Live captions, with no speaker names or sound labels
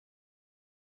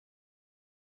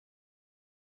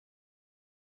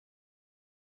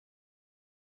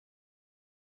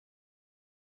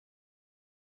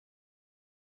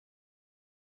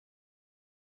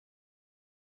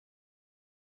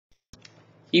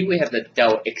Here we have the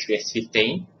Dell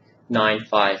XPS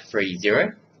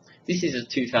 9530. This is a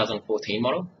 2014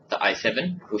 model, the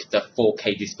i7, with the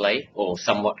 4K display, or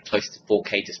somewhat close to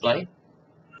 4K display.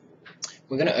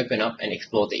 We're going to open up and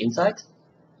explore the inside.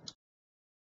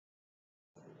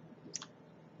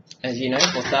 As you know,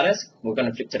 for starters, we're going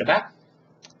to flip to the back.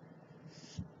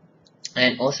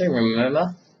 And also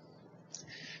remember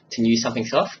to use something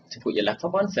soft to put your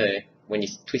laptop on, so when you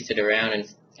twist it around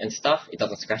and stuff, it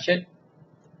doesn't scratch it.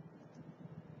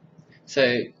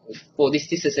 So for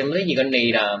this disassembly, you're going to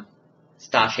need a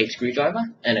star-shaped screwdriver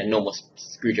and a normal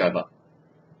screwdriver.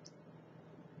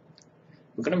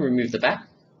 We're going to remove the back.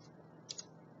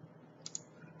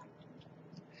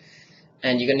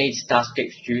 And you're going to need a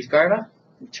star-shaped screwdriver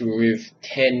to remove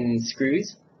 10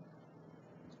 screws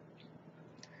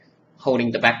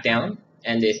holding the back down,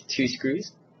 and there's 2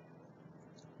 screws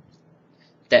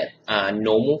that are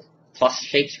normal plus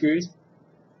shaped screws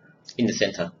in the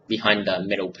center behind the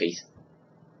metal piece.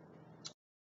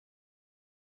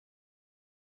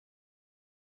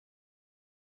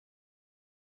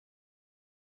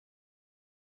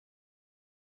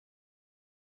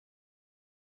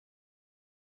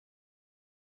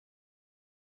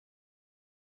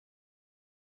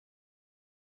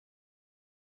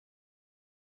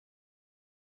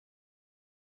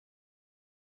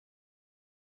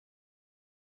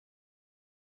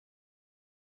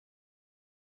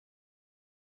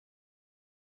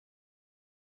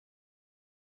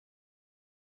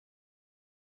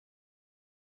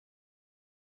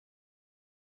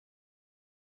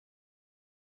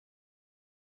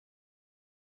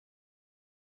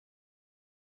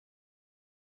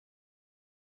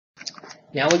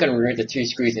 Now we're going to remove the 2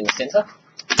 screws in the center,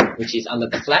 which is under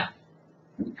the flap.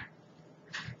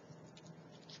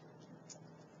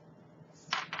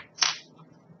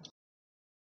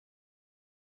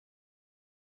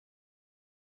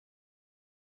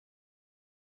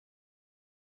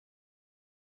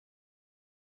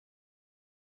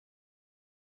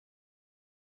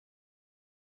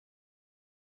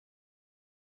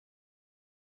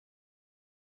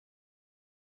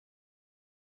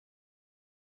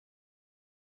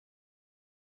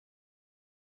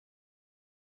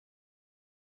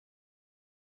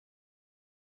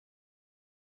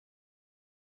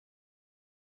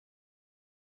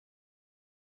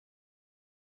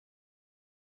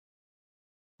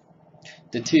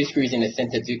 The 2 screws in the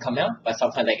center do come out, but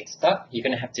sometimes they get stuck. You're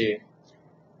going to have to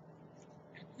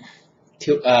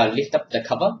lift up the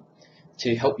cover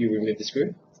to help you remove the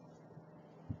screw.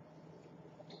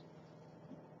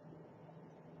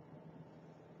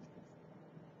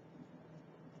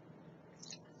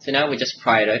 So now we just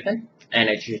pry it open, and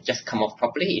it should just come off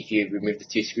properly if you remove the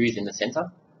 2 screws in the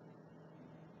center.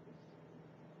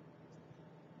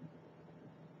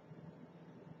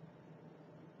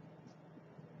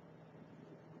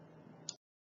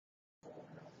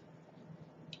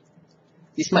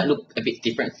 This might look a bit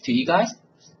different to you guys,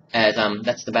 as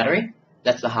that's the battery,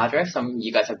 that's the hard drive. Some of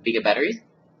you guys have bigger batteries,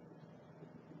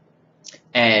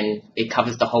 and it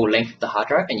covers the whole length of the hard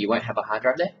drive, and you won't have a hard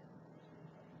drive there.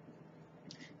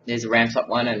 There's RAM slot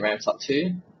 1 and RAM slot 2.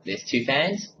 There's 2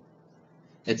 fans.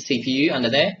 There's CPU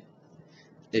under there.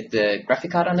 There's the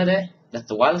graphic card under there. That's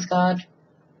the wireless card.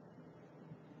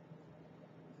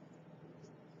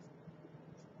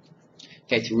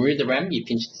 Okay, to remove the RAM, you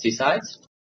pinch the 2 sides.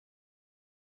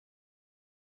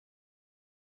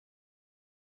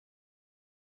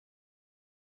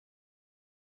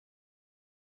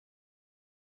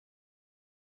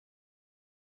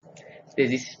 There's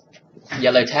this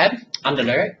yellow tab. Under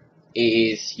there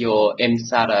is your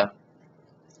mSata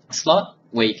slot,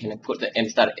 where you can put the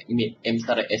mSata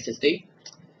SSD.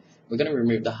 We're going to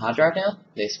remove the hard drive now.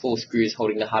 There's 4 screws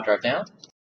holding the hard drive down.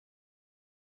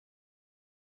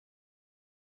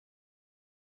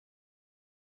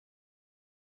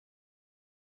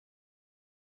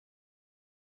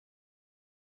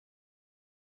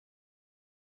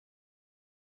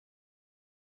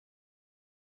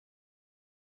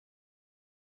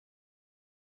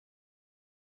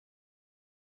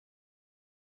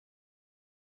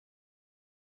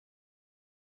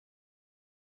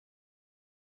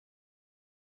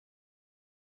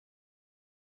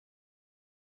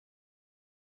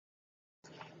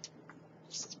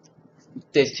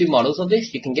 There's 2 models of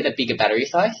this. You can get a bigger battery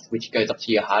size, which goes up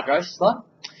to your hard drive slot.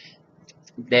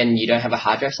 Then you don't have a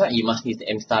hard drive slot, you must use the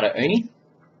mSata only.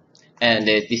 And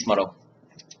there's this model.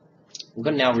 We're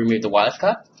going to now remove the wireless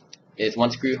card. There's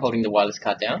 1 screw holding the wireless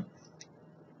card down.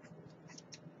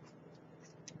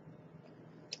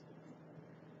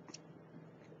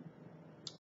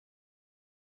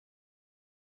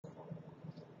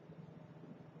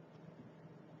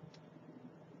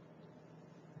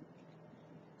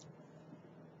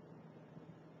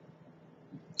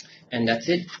 And that's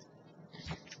it.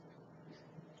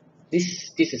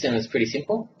 This disassembly is pretty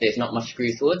simple. There's not much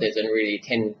screws to it. There's only really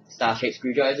 10 star-shaped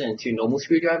screwdrivers and 2 normal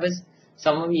screwdrivers.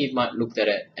 Some of you might look at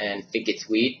it and think it's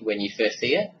weird when you first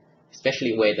see it,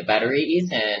 especially where the battery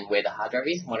is and where the hard drive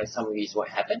is. Some of you won't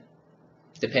happen,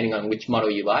 depending on which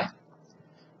model you buy.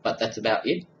 But that's about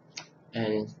it.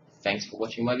 And thanks for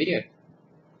watching my video.